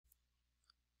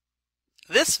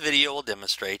This video will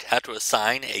demonstrate how to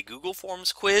assign a Google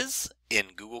Forms quiz in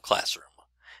Google Classroom.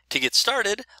 To get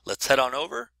started, let's head on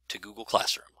over to Google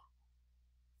Classroom.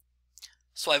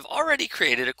 So I've already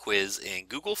created a quiz in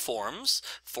Google Forms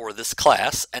for this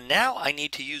class, and now I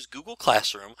need to use Google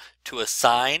Classroom to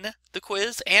assign the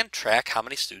quiz and track how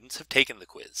many students have taken the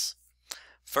quiz.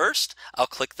 First, I'll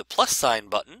click the plus sign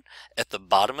button at the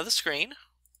bottom of the screen,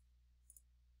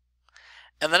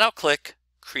 and then I'll click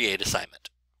Create Assignment.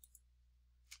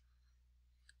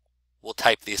 We'll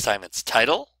type the assignment's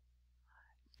title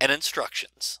and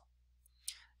instructions.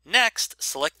 Next,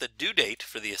 select the due date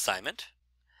for the assignment.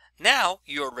 Now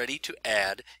you are ready to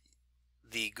add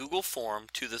the Google form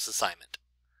to this assignment.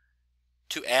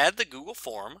 To add the Google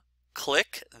form,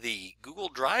 click the Google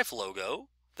Drive logo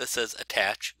that says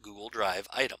Attach Google Drive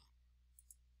Item.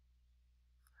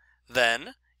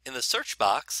 Then, in the search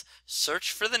box,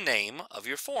 search for the name of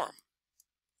your form.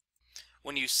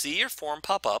 When you see your form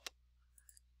pop up,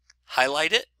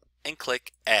 highlight it and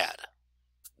click Add.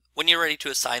 When you're ready to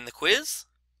assign the quiz,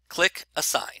 click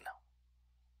Assign.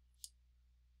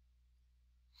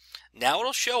 Now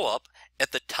it'll show up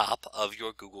at the top of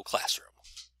your Google Classroom.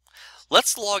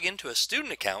 Let's log into a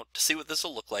student account to see what this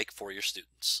will look like for your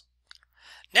students.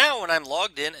 Now when I'm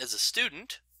logged in as a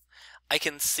student, I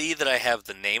can see that I have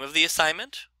the name of the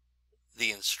assignment,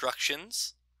 the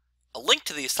instructions, a link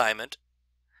to the assignment,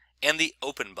 and the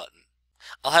Open button.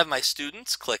 I'll have my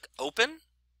students click Open,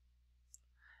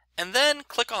 and then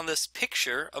click on this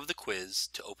picture of the quiz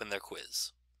to open their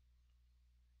quiz.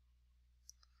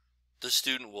 The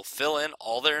student will fill in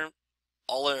all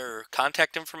their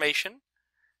contact information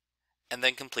and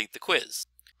then complete the quiz.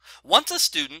 Once a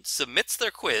student submits their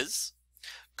quiz,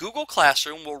 Google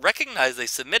Classroom will recognize they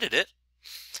submitted it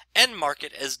and mark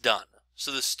it as done.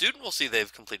 So the student will see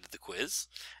they've completed the quiz,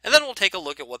 and then we'll take a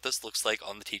look at what this looks like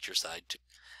on the teacher side too.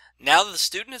 Now that the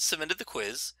student has submitted the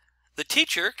quiz, the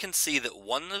teacher can see that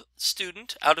one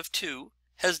student out of two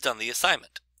has done the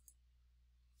assignment.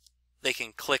 They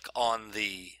can click on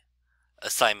the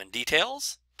assignment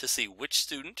details to see which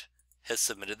student has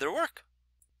submitted their work.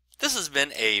 This has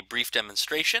been a brief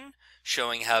demonstration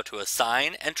showing how to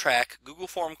assign and track Google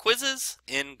Form quizzes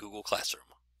in Google Classroom.